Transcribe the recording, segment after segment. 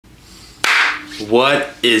What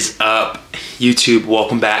is up, YouTube?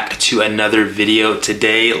 Welcome back to another video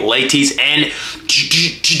today, ladies and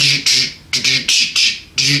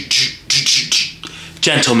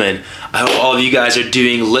gentlemen. I hope all of you guys are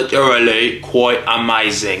doing literally quite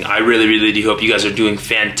amazing. I really do hope you guys are doing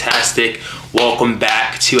fantastic. Welcome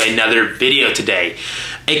back to another video today,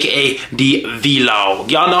 aka the vlog.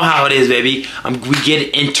 Y'all know how it is, baby. We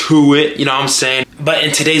get into it, you know what I'm saying? But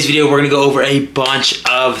in today's video, we're gonna go over a bunch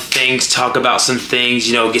of things, talk about some things,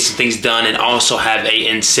 you know, get some things done, and also have a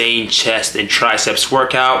insane chest and triceps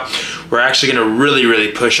workout. We're actually gonna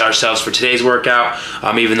really push ourselves for today's workout,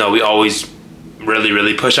 even though we always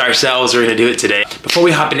really push ourselves. We're gonna do it today. Before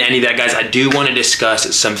we hop into any of that, guys, I do want to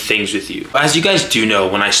discuss some things with you. As you guys do know,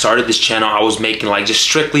 when I started this channel, I was making like just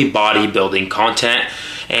strictly bodybuilding content.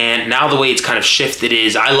 And now the way it's kind of shifted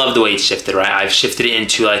is, I love the way it's shifted, right? I've shifted it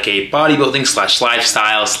into like a bodybuilding slash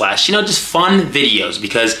lifestyle slash, you know, just fun videos,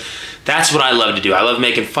 because that's what I love to do. I love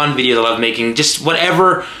making fun videos. I love making just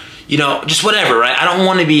whatever, you know, just whatever, right? I don't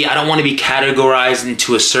want to be categorized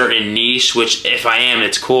into a certain niche, which if I am,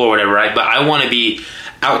 it's cool or whatever, right? But I want to be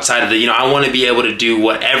outside of the, you know, I want to be able to do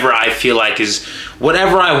whatever I feel like is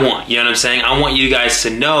whatever I want, you know what I'm saying? I want you guys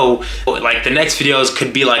to know, like, the next videos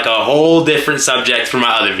could be like a whole different subject from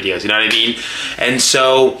my other videos, you know what I mean? And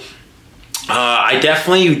so I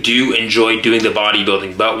definitely do enjoy doing the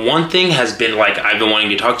bodybuilding, but one thing has been like, I've been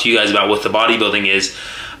wanting to talk to you guys about with the bodybuilding is,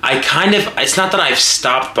 it's not that I've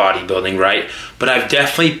stopped bodybuilding, right? But I've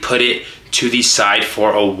definitely put it to the side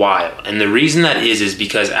for a while. And the reason that is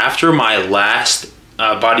because after my last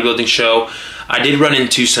bodybuilding show, I did run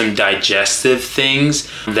into some digestive things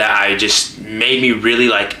that I just made me really,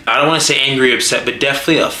 like, I don't want to say angry or upset, but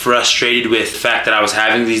definitely frustrated with the fact that I was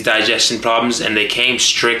having these digestion problems, and they came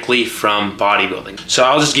strictly from bodybuilding. So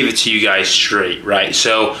I'll just give it to you guys straight, right?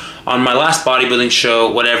 So on my last bodybuilding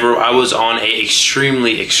show, whatever, I was on a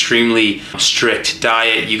extremely strict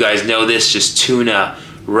diet. You guys know this, just tuna,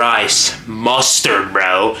 rice, mustard,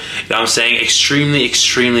 bro. You know what I'm saying?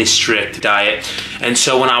 Extremely strict diet. And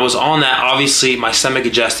so when I was on that, obviously my stomach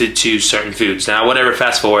adjusted to certain foods. Now, whatever,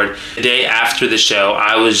 fast forward, the day after the show,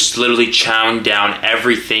 I was literally chowing down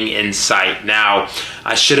everything in sight. Now,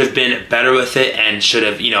 I should have been better with it and should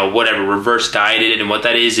have, you know, whatever, reverse dieted. And what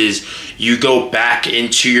that is you go back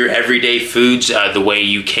into your everyday foods the way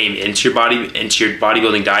you came into your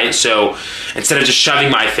bodybuilding diet. So instead of just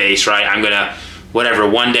shoving my face, right, I'm gonna, whatever,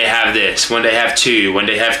 one day have this, one day have two, one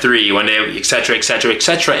day have three, one day, etc.,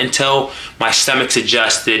 until my stomach's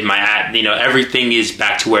adjusted, you know, everything is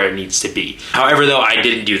back to where it needs to be. However, though, I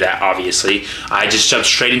didn't do that, obviously. I just jumped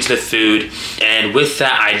straight into the food, and with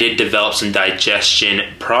that, I did develop some digestion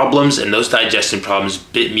problems, and those digestion problems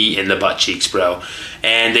bit me in the butt cheeks, bro.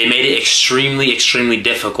 And they made it extremely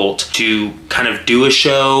difficult to kind of do a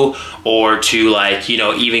show or to, like, you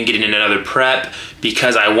know, even get in another prep,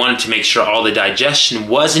 because I wanted to make sure all the digestion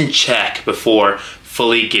was in check before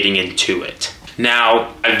fully getting into it.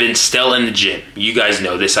 Now, I've been still in the gym. You guys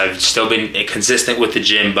know this. I've still been consistent with the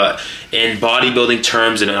gym, but in bodybuilding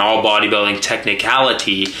terms and in all bodybuilding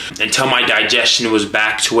technicality, until my digestion was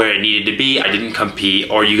back to where it needed to be, I didn't compete,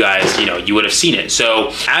 or you guys, you know, you would have seen it.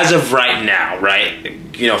 So as of right now, right,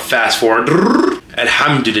 you know, fast forward,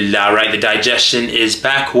 alhamdulillah, right, the digestion is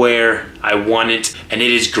back where I want it, and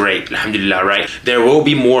it is great, alhamdulillah, right? There will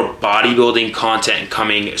be more bodybuilding content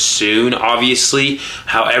coming soon, obviously.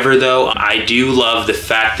 However, though, I do love the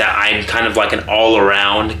fact that I'm kind of like an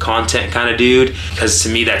all-around content kind of dude, because to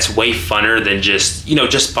me, that's way funner than just, you know,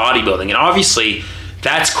 just bodybuilding. And obviously,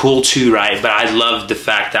 that's cool too, right? But I love the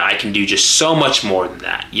fact that I can do just so much more than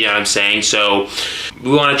that. You know what I'm saying? So we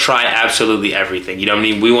want to try absolutely everything. You know what I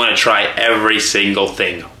mean? We want to try every single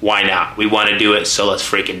thing. Why not? We want to do it, so let's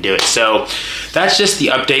freaking do it. So that's just the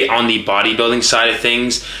update on the bodybuilding side of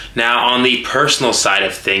things. Now, on the personal side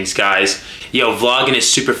of things, guys, yo, vlogging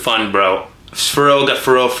is super fun, bro. For real,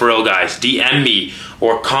 guys. DM me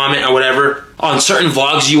or comment or whatever on certain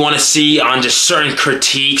vlogs you want to see, on just certain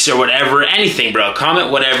critiques or whatever, anything, bro.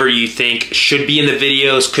 Comment whatever you think should be in the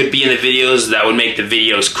videos, could be in the videos, that would make the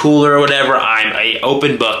videos cooler or whatever. I'm an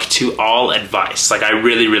open book to all advice. Like, I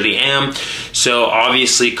really am. So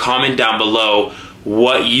obviously, comment down below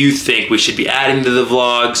what you think we should be adding to the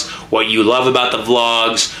vlogs, what you love about the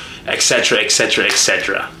vlogs, etc.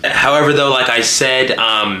 However, though, like I said,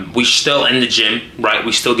 we still in the gym, right?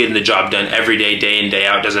 We still getting the job done every day in, day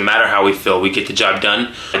out. Doesn't matter how we feel, we get the job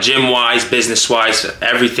done. Gym-wise, business-wise,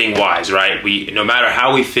 everything-wise, right? No matter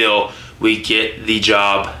how we feel, we get the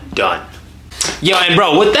job done. Yo, and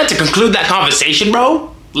bro, with that, to conclude that conversation,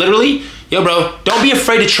 bro, literally, yo, bro, don't be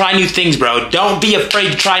afraid to try new things, bro. Don't be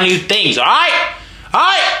afraid to try new things, all right? All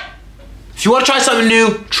right? If you want to try something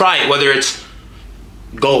new, try it. Whether it's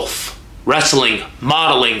golf, wrestling,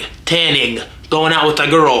 modeling, tanning, going out with that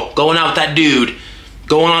girl, going out with that dude,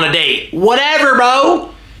 going on a date, whatever,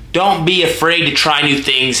 bro. Don't be afraid to try new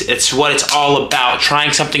things. It's what it's all about,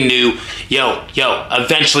 trying something new. Yo,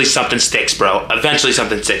 eventually something sticks, bro. Eventually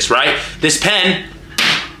something sticks, right? This pen,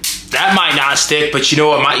 that might not stick, but you know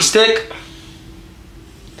what might stick?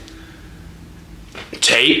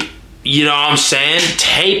 Tape. You know what I'm saying?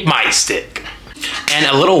 Tape might stick. And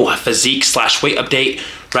a little physique / weight update.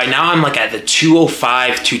 Right now I'm like at the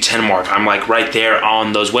 205, 210 mark. I'm like right there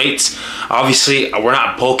on those weights. Obviously, we're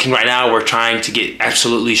not bulking right now. We're trying to get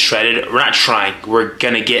absolutely shredded. We're not trying, we're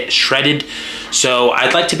gonna get shredded. So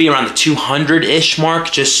I'd like to be around the 200-ish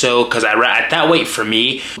mark, just so, cause at that weight for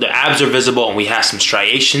me, the abs are visible and we have some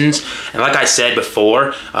striations. And like I said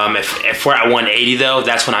before, if we're at 180 though,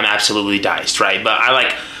 that's when I'm absolutely diced, right? But I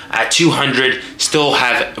like, at 200, still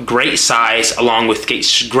have great size along with great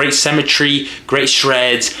symmetry, great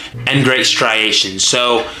shreds, and great striations.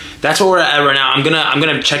 So that's where we're at right now. I'm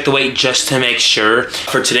gonna check the weight just to make sure.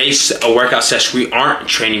 For today's workout session, we aren't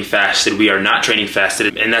training fasted. We are not training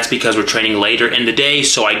fasted, and that's because we're training later in the day.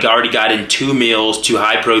 So I already got in 2 meals, 2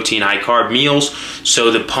 high protein, high carb meals.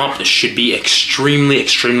 So the pump should be extremely,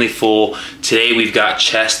 extremely full. Today we've got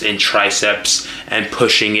chest and triceps and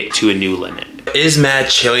pushing it to a new limit. It is mad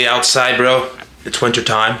chilly outside, bro. It's winter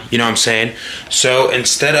time, you know what I'm saying? So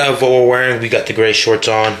instead of what we're wearing, we got the gray shorts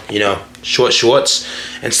on, you know, short shorts.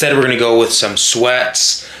 Instead, we're gonna go with some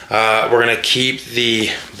sweats. We're gonna keep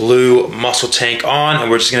the blue muscle tank on,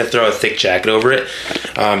 and we're just gonna throw a thick jacket over it,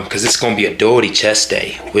 cause it's gonna be a dirty chest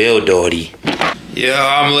day, real dirty. Yo,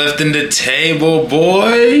 I'm lifting the table,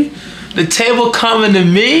 boy. The table coming to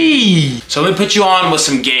me. So let me put you on with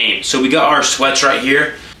some game. So we got our sweats right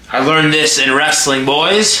here. I learned this in wrestling,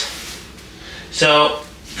 boys. So,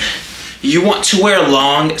 you want to wear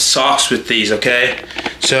long socks with these, okay?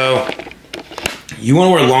 So, you want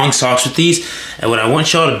to wear long socks with these, and what I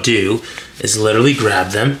want y'all to do is literally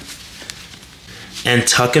grab them and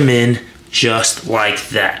tuck them in just like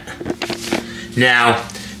that. Now,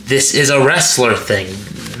 this is a wrestler thing.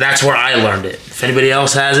 That's where I learned it. If anybody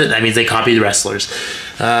else has it, that means they copy the wrestlers.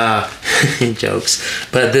 Jokes.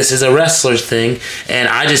 But this is a wrestler's thing, and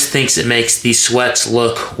I just think it makes these sweats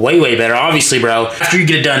look way, way better. Obviously, bro, after you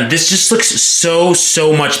get it done, this just looks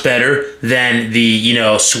so much better than the, you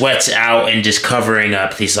know, sweats out and just covering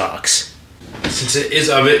up the socks. Since it is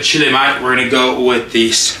a bit chilly, mate, we're gonna go with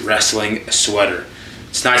this wrestling sweater.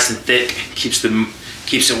 It's nice and thick, keeps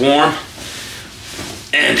it warm,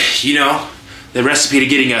 and you know, the recipe to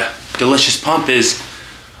getting a delicious pump is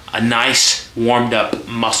a nice warmed up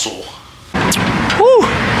muscle. Woo!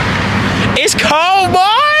 It's cold,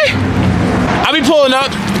 boy! I be pulling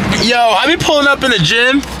up, yo, I be pulling up in the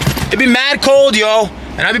gym. It be mad cold, yo,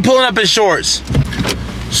 and I be pulling up in shorts.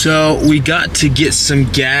 So we got to get some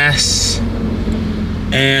gas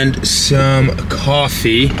and some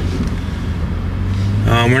coffee.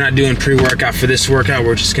 We're not doing pre-workout for this workout,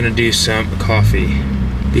 we're just gonna do some coffee.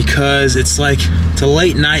 Because it's like, it's a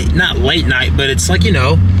late night, not late night, but it's like, you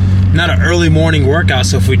know, not an early morning workout.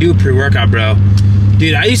 So if we do a pre-workout, bro,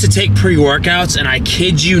 dude, I used to take pre-workouts and I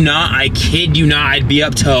kid you not, I'd be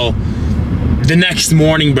up till the next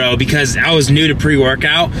morning, bro, because I was new to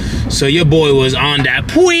pre-workout. So your boy was on that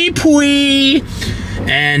pui.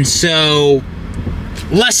 And so,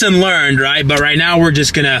 lesson learned, right? But right now we're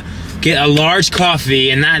just gonna get a large coffee,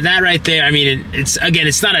 and that right there, I mean, it's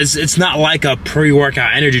not like a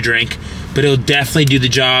pre-workout energy drink, but it'll definitely do the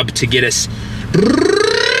job to get us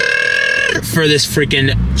for this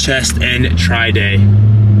freaking chest and tri day.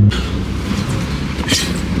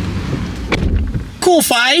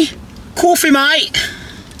 Coffee, mate.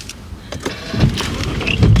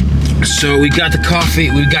 So we got the coffee,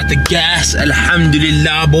 we got the gas,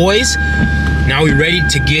 alhamdulillah, boys. Now we're ready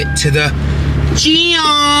to get to the gym.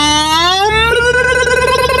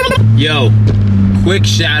 Yo, quick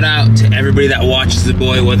shout out to everybody that watches the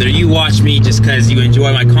boy, whether you watch me just because you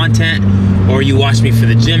enjoy my content or you watch me for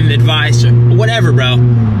the gym advice or whatever, bro.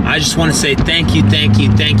 I just want to say thank you.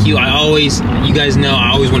 You guys know I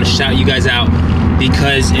always want to shout you guys out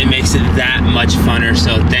because it makes it that much funner.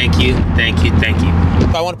 So thank you.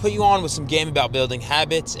 I want to put you on with some game about building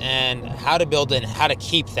habits and how to build and how to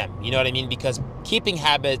keep them. You know what I mean? Because keeping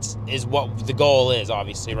habits is what the goal is,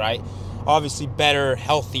 obviously, right? Obviously better,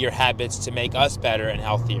 healthier habits to make us better and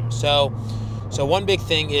healthier. So one big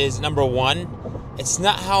thing is, number one, it's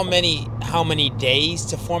not how many days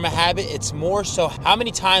to form a habit, it's more so how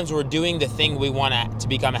many times we're doing the thing we want to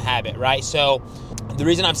become a habit, right? So the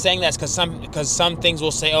reason I'm saying that is because some things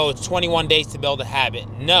will say, oh, it's 21 days to build a habit.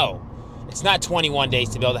 No, It's not 21 days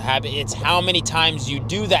to build a habit. It's how many times you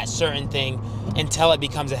do that certain thing until it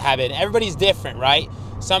becomes a habit. Everybody's different, right?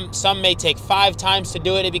 Some may take 5 times to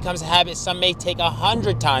do it, it becomes a habit. Some may take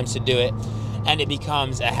 100 times to do it, and it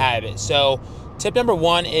becomes a habit. So tip number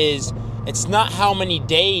 1 is, it's not how many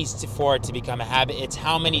days for it to become a habit, it's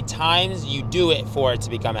how many times you do it for it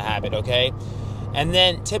to become a habit, okay? And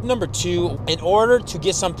then tip number 2, in order to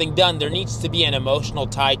get something done, there needs to be an emotional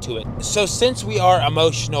tie to it. So since we are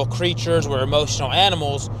emotional creatures, we're emotional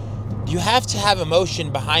animals, you have to have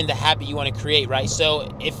emotion behind the habit you want to create, right?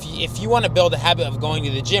 So if you want to build a habit of going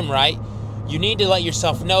to the gym, right, you need to let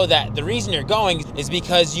yourself know that the reason you're going is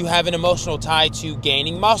because you have an emotional tie to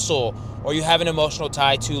gaining muscle, or you have an emotional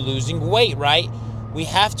tie to losing weight, right? We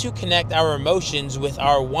have to connect our emotions with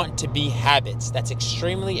our want to be habits. That's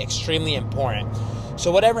extremely, extremely important.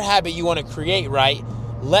 So whatever habit you want to create, right,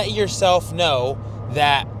 let yourself know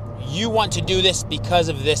that you want to do this because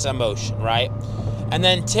of this emotion, right? And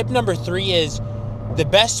then tip number 3 is, the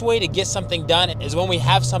best way to get something done is when we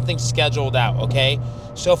have something scheduled out, okay?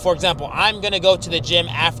 So for example, I'm gonna go to the gym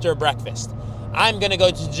after breakfast. I'm gonna go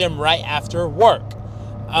to the gym right after work.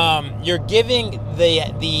 You're giving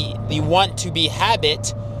the want to be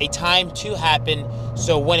habit a time to happen,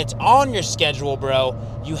 so when it's on your schedule, bro,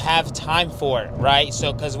 you have time for it, right?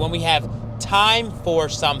 So because when we have time for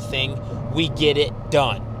something, we get it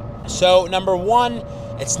done. So number 1,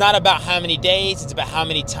 it's not about how many days, it's about how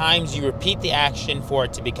many times you repeat the action for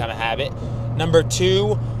it to become a habit. Number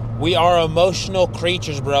 2, we are emotional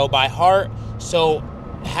creatures, bro, by heart. So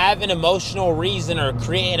have an emotional reason or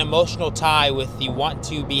create an emotional tie with the want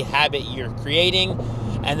to be habit you're creating.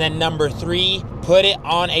 And then number 3, put it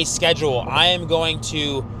on a schedule. I am going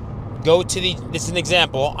to go to this is an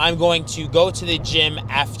example, I'm going to go to the gym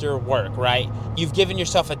after work, right? You've given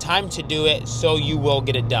yourself a time to do it, so you will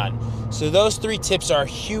get it done. So those 3 tips are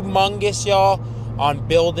humongous, y'all, on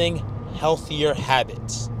building healthier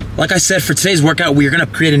habits. Like I said, for today's workout, we are gonna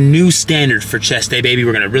create a new standard for chest day, baby.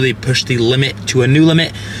 We're gonna really push the limit to a new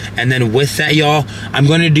limit. And then with that, y'all, I'm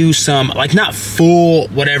gonna do some, like, not full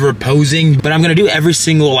whatever posing, but I'm gonna do every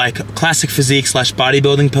single, like, classic physique /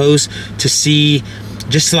 bodybuilding pose to see,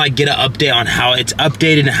 just to like get an update on how it's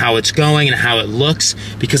updated and how it's going and how it looks,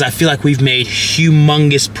 because I feel like we've made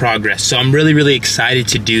humongous progress. So I'm really, really excited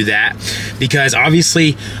to do that, because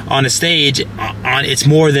obviously on a stage, it's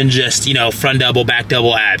more than just, you know, front double, back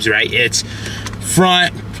double abs, right? It's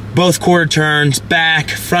front, both quarter turns, back,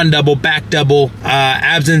 front double, back double,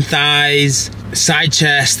 abs and thighs, side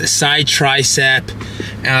chest, side tricep,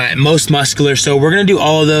 most muscular. So we're gonna do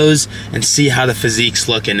all of those and see how the physique's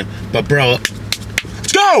looking. But bro,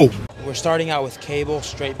 let's go! We're starting out with cable,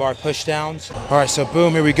 straight bar push downs. All right, so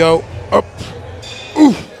boom, here we go. Up,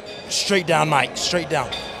 ooh, straight down, Mike, straight down.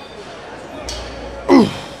 Ooh,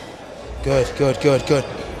 good, good, good, good.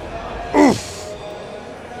 Ooh.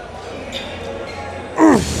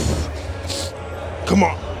 Ooh. Come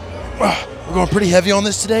on. We're going pretty heavy on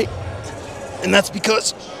this today, and that's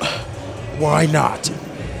because, why not?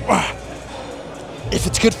 If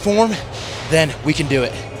it's good form, then we can do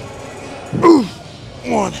it. Ooh.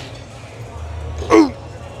 1,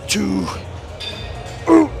 2,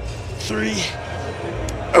 3,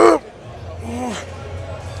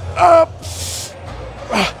 up.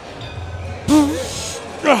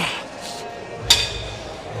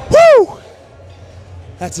 Woo!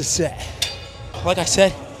 That's a set. Like I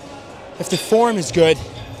said, if the form is good,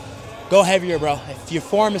 go heavier, bro. If your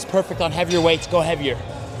form is perfect on heavier weights, go heavier.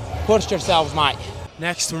 Push yourselves, Mike.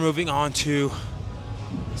 Next, we're moving on to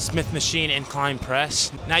Smith machine incline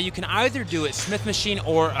press. Now you can either do it Smith machine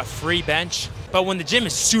or a free bench, but when the gym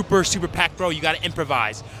is super, super packed, bro, you gotta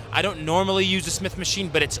improvise. I don't normally use the Smith machine,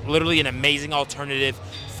 but it's literally an amazing alternative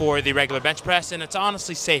for the regular bench press, and it's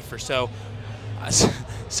honestly safer. So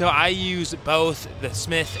I use both the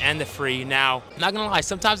Smith and the free. Now, not gonna lie,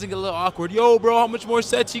 sometimes it get a little awkward. Yo, bro, how much more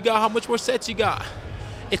sets you got? How much more sets you got?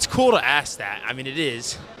 It's cool to ask that. I mean, it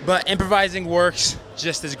is, but improvising works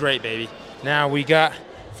just as great, baby. Now we got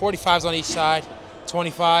 45s on each side,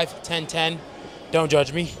 25, 10, 10. Don't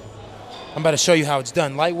judge me. I'm about to show you how it's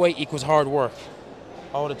done. Lightweight equals hard work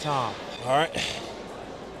all the time. All right,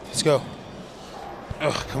 let's go.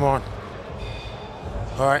 Oh, come on.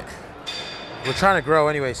 All right, we're trying to grow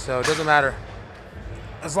anyway, so it doesn't matter.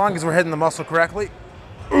 As long as we're hitting the muscle correctly.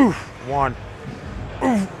 Ooh, 1,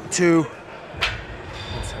 2.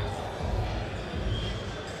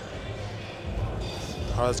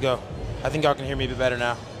 All right, let's go. I think y'all can hear me a bit better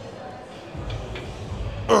now.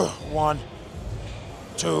 1,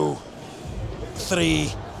 2,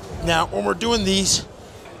 3. Now, when we're doing these,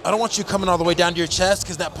 I don't want you coming all the way down to your chest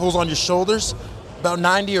because that pulls on your shoulders. about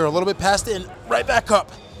 90 or a little bit past it, and right back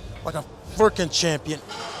up like a freaking champion.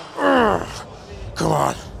 Come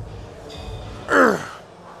on.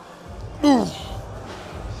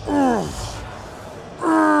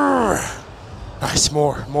 Nice,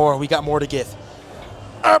 more. We got more to give.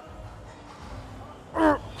 Up.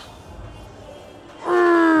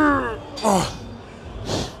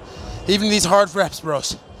 Even these hard reps,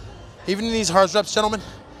 bros. Even in these hard reps, gentlemen,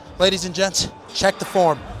 ladies and gents, check the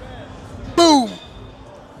form. Boom.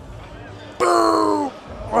 Boom.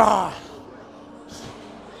 Ah.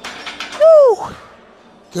 Woo.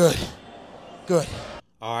 Good.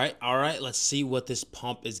 All right, let's see what this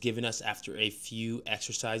pump is giving us after a few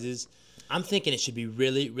exercises. I'm thinking it should be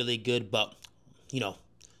really, really good, but, you know,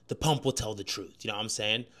 the pump will tell the truth. You know what I'm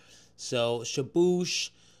saying? So, shaboosh.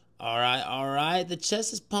 All right. The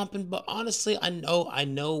chest is pumping, but honestly, I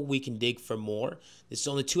know we can dig for more. This is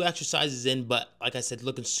only 2 exercises in, but like I said,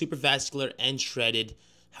 looking super vascular and shredded.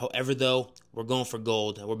 However, though, we're going for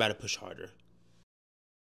gold, and we're about to push harder.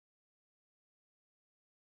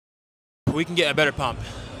 We can get a better pump.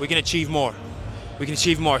 We can achieve more.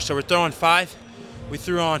 So we're throwing 5. We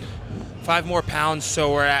threw on 5 more pounds,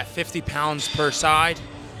 so we're at 50 pounds per side.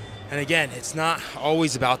 And again, it's not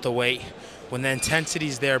always about the weight. When the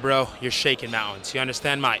intensity's there, bro, you're shaking mountains. You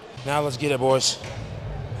understand, Mike? Now let's get it, boys.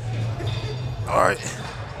 All right.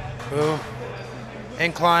 Boom.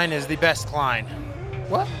 Incline is the best climb.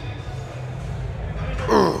 What?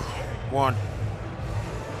 1,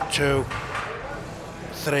 2,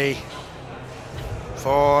 3,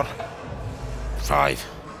 4, 5.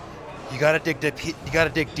 You gotta dig deep. You gotta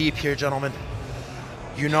dig deep here, gentlemen.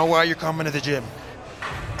 You know why you're coming to the gym.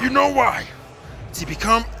 You know why. To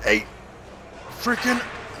become a freaking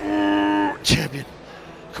champion.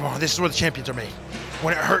 Come on, this is where the champions are made.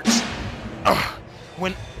 When it hurts.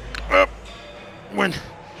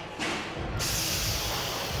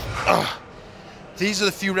 These are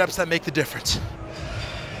the few reps that make the difference.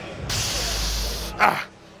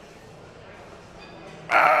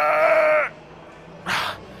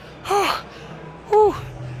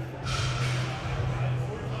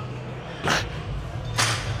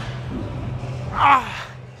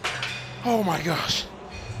 Oh my gosh.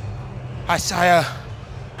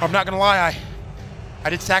 I'm not gonna lie, I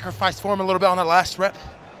did sacrifice form a little bit on that last rep.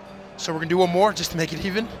 So we're gonna do one more just to make it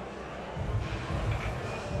even.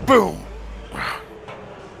 Boom.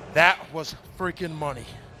 That was freaking money.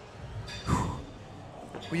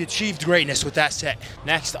 We achieved greatness with that set.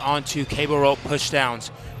 Next, on to cable rope push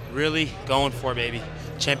downs. Really going for it, baby.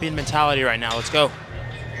 Champion mentality right now. Let's go.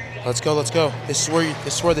 Let's go. This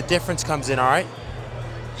is where the difference comes in, all right?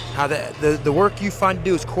 How the work you find to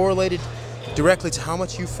do is correlated directly to how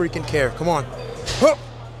much you freaking care. Come on.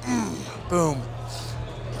 Boom.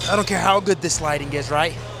 I don't care how good this lighting is,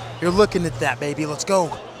 right? You're looking at that, baby. Let's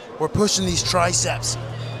go. We're pushing these triceps.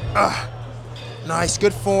 Nice,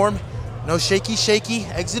 good form. No shaky,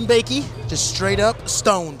 eggs and bakey. Just straight up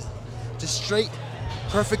stoned. Just straight,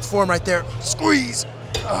 perfect form right there. Squeeze.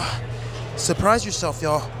 Surprise yourself,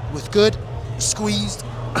 y'all, with good, squeezed,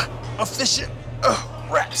 efficient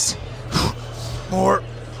reps. More.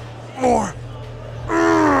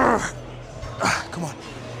 Come on.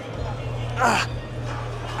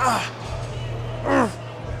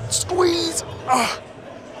 Squeeze.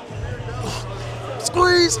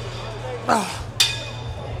 Squeeze.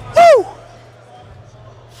 Woo!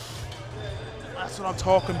 That's what I'm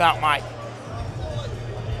talking about, Mike.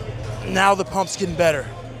 Now the pump's getting better.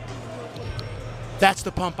 That's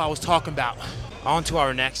the pump I was talking about. On to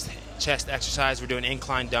our next chest exercise. We're doing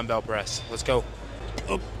incline dumbbell press. Let's go.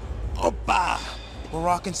 Opa. We're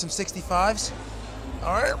rocking some 65s.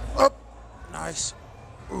 All right, up. Nice.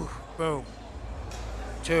 Ooh, boom.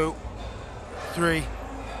 2, 3,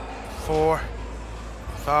 4,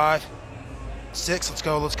 5, 6.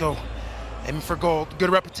 Let's go. Aiming for gold. Good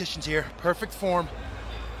repetitions here. Perfect form.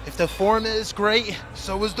 If the form is great,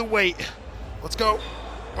 so is the weight. Let's go.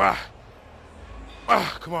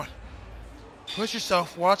 Come on. Push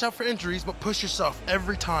yourself. Watch out for injuries, but push yourself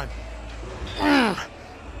every time.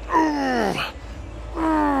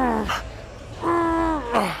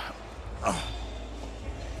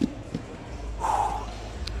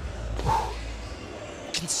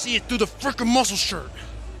 Can see it through the freaking muscle shirt.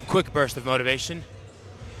 Quick burst of motivation.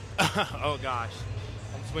 Oh gosh,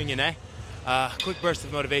 I'm swinging, eh? Quick burst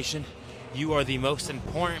of motivation. You are the most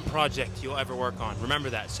important project you'll ever work on. Remember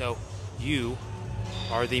that. So you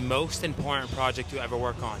are the most important project you'll ever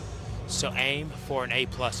work on. So aim for an A+,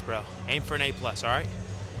 bro. Aim for an A+, all right?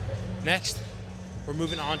 Next, we're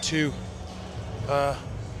moving on to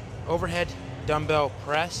overhead dumbbell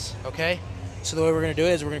press, okay? So the way we're gonna do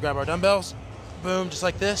it is we're gonna grab our dumbbells, boom, just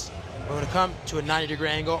like this. We're gonna come to a 90-degree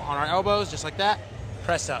angle on our elbows, just like that.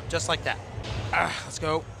 Press up, just like that. Let's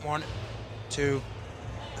go. 1, 2,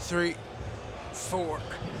 3, 4,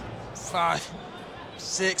 5,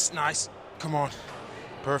 6. Nice. Come on.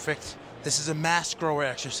 Perfect. This is a mass grower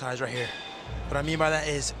exercise right here. What I mean by that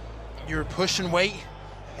is you're pushing weight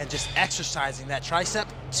and just exercising that tricep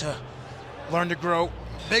to learn to grow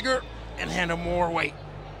bigger and handle more weight.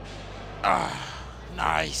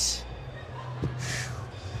 Nice.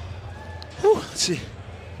 Whew, let's see.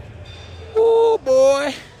 Oh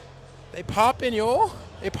boy. They poppin', y'all.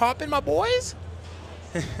 They poppin', my boys.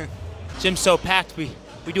 Gym's so packed, we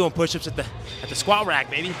doing push-ups at the squat rack,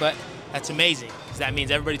 baby, but that's amazing because that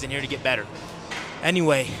means everybody's in here to get better.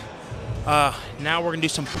 Anyway, now we're gonna do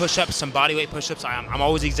some push-ups, some bodyweight push-ups. I'm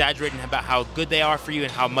always exaggerating about how good they are for you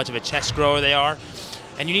and how much of a chest grower they are.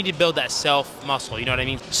 And you need to build that self muscle, you know what I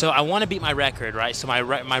mean? So I want to beat my record, right? So my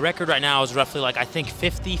record right now is roughly like, I think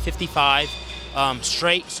 50, 55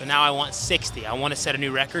 straight. So now I want 60. I want to set a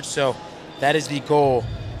new record. So that is the goal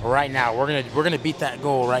right now. We're gonna beat that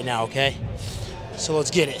goal right now, okay? So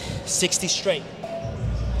let's get it. 60 straight.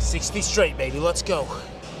 60 straight, baby. Let's go.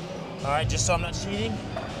 All right, just so I'm not cheating.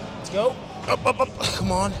 Let's go. Up, up, up.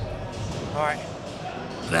 Come on. All right.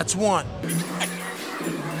 That's 1.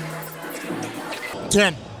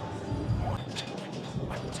 10,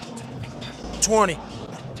 20,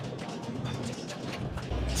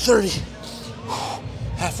 30,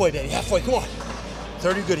 halfway, baby, halfway, come on,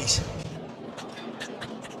 30 goodies,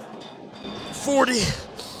 40,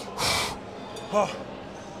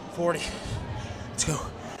 40, let's go,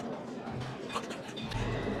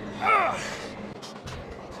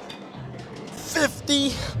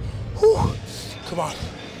 50, come on,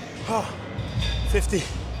 50,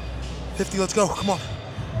 50, let's go, come on.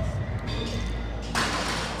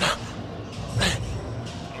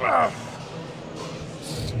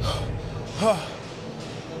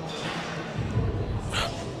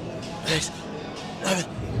 Thanks. 11,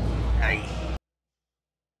 8.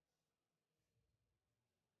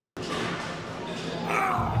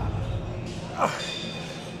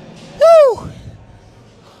 Woo!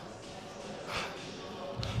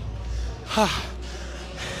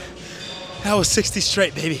 That was 60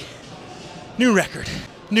 straight, baby. New record.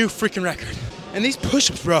 New freaking record. And these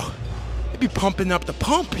push-ups, bro, they be pumping up the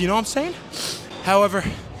pump, you know what I'm saying? However,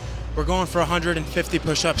 we're going for 150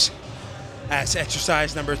 push-ups as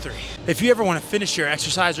exercise number 3. If you ever want to finish your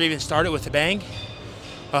exercise or even start it with a bang,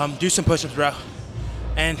 do some push-ups, bro.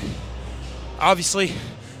 And obviously,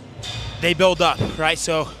 they build up, right?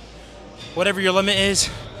 So whatever your limit is,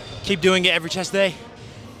 keep doing it every chest day.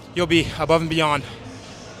 You'll be above and beyond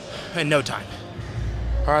in no time.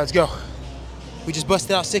 All right, let's go. We just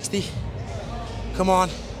busted out 60. Come on.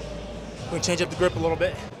 We're gonna change up the grip a little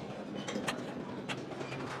bit.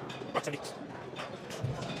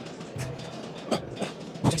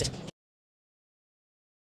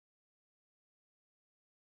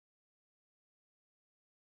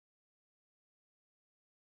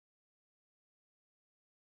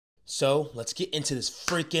 So let's get into this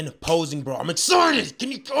freaking posing, bro. I'm excited.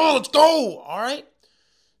 Can you go? Let's go. All right.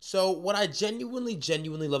 So what I genuinely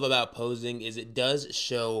love about posing is it does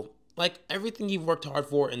show like everything you've worked hard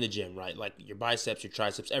for in the gym, right? Like your biceps, your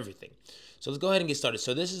triceps, everything. So let's go ahead and get started.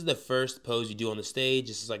 So this is the first pose you do on the stage.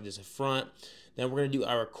 This is like just a front. Then we're going to do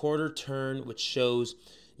our quarter turn, which shows,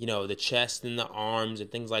 you know, the chest and the arms and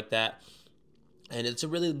things like that. And it's a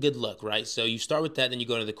really good look, right? So you start with that, then you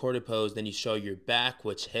go into the quarter pose, then you show your back,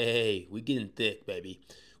 which, hey, we getting thick, baby.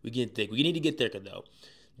 We getting thick. We need to get thicker, though.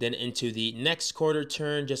 Then into the next quarter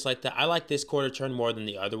turn, just like that. I like this quarter turn more than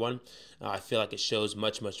the other one. I feel like it shows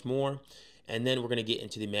much more. And then we're going to get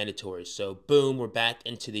into the mandatory. So, boom, we're back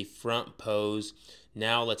into the front pose.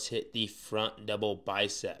 Now let's hit the front double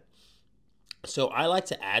bicep. So I like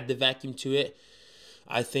to add the vacuum to it.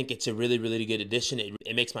 I think it's a really good addition.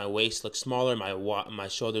 It makes my waist look smaller, my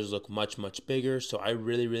shoulders look much bigger. So I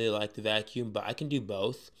really like the vacuum, but I can do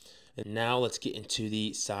both. And now let's get into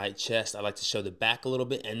the side chest. I like to show the back a little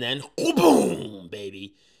bit, and then boom,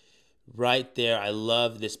 baby. Right there, I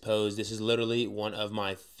love this pose. This is literally one of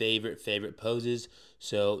my favorite poses.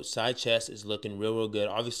 So side chest is looking real good.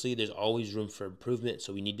 Obviously, there's always room for improvement,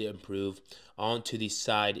 so we need to improve. On to the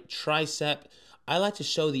side tricep. I like to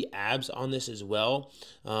show the abs on this as well,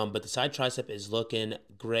 but the side tricep is looking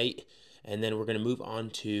great. And then we're going to move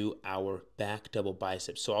on to our back double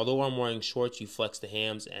biceps. So although I'm wearing shorts, you flex the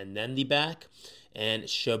hams and then the back. And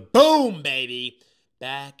shaboom, baby!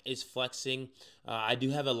 Back is flexing. I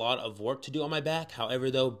do have a lot of work to do on my back.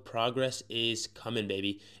 However, though, progress is coming,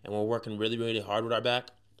 baby. And we're working really hard with our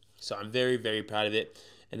back. So I'm very proud of it.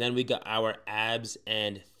 And then we got our abs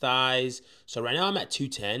and thighs. So right now I'm at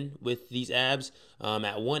 210 with these abs.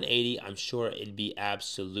 At 180, I'm sure it'd be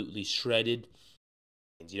absolutely shredded.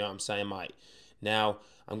 You know what I'm saying, Mike? Now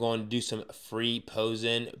I'm going to do some free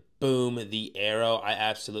posing. Boom, the arrow. I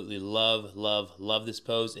absolutely love this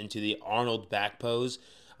pose into the Arnold back pose.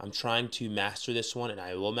 I'm trying to master this one, and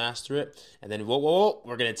I will master it. And then whoa,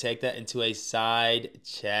 we're gonna take that into a side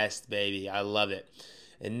chest, baby. I love it.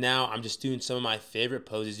 And now I'm just doing some of my favorite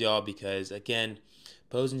poses, y'all, because again,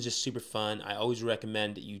 posing is just super fun. I always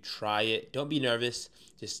recommend that you try it. Don't be nervous.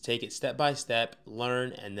 Just take it step by step,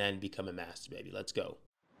 learn, and then become a master, baby. Let's go.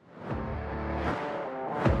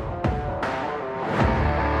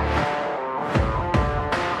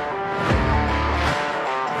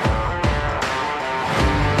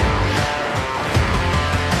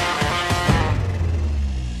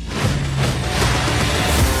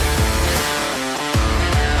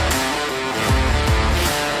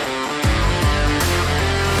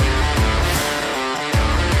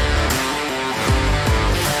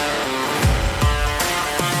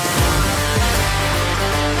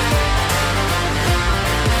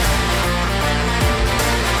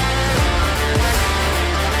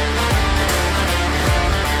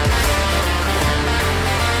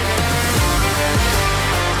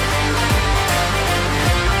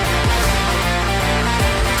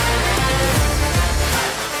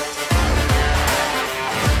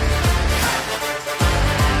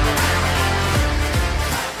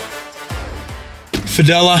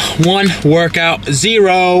 Fadela, 1 workout,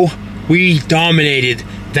 0. We dominated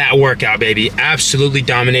that workout, baby. Absolutely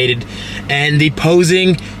dominated. And the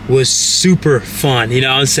posing was super fun. You know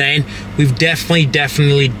what I'm saying? We've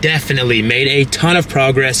definitely made a ton of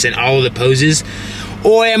progress in all of the poses.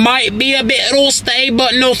 Or it might be a bit rusty,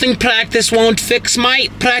 but nothing practice won't fix,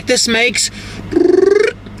 mate. Practice makes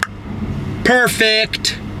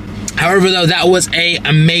perfect. However, though, that was a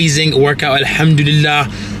amazing workout,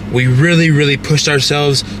 alhamdulillah. We really pushed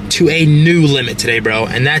ourselves to a new limit today, bro,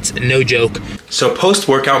 and that's no joke. So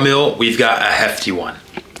post-workout meal, we've got a hefty one.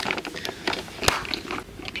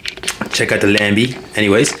 Check out the lambi.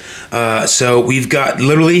 Anyways, so we've got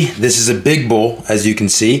literally, this is a big bowl, as you can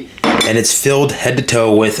see, and it's filled head to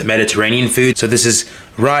toe with Mediterranean food. So this is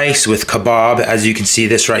rice with kebab. As you can see,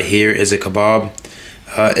 this right here is a kebab.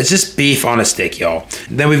 It's just beef on a stick, y'all.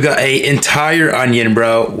 Then we've got an entire onion,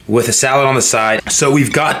 bro, with a salad on the side. So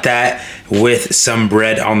we've got that with some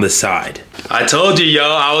bread on the side. I told you, yo,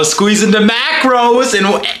 I was squeezing the macros in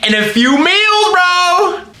a few meals,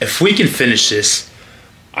 bro. If we can finish this,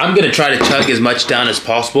 I'm gonna try to chug as much down as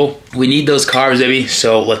possible. We need those carbs, baby,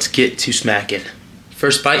 so let's get to smacking.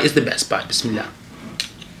 First bite is the best bite, bismillah.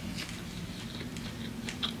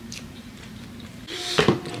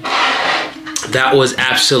 That was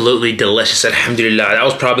absolutely delicious, alhamdulillah. That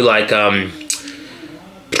was probably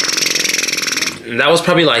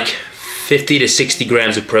like 50 to 60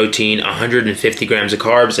 grams of protein, 150 grams of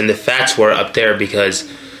carbs, and the fats were up there because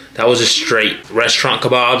that was just straight restaurant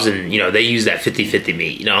kebabs, and you know, they use that 50-50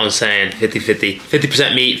 meat, you know what I'm saying? 50-50,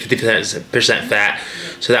 50% meat, 50% fat.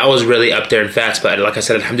 So that was really up there in fats, but like I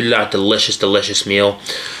said, alhamdulillah, delicious meal.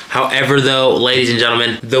 However, though, ladies and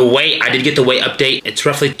gentlemen, the weight, I did get the weight update. It's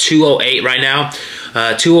roughly 208 right now.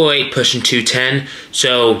 208 pushing 210.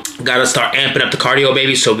 So gotta start amping up the cardio,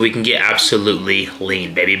 baby, so we can get absolutely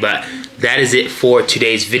lean, baby. But that is it for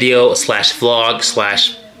today's video slash vlog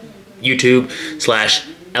slash YouTube slash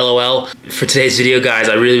LOL. For today's video, guys,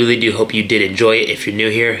 I really do hope you did enjoy it. If you're new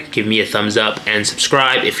here, give me a thumbs up and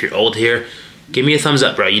subscribe. If you're old here, give me a thumbs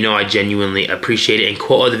up, bro. You know I genuinely appreciate it. And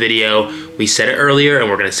quote of the video, we said it earlier and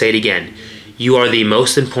we're gonna say it again. You are the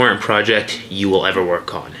most important project you will ever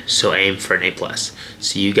work on. So aim for an A+.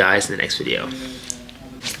 See you guys in the next video.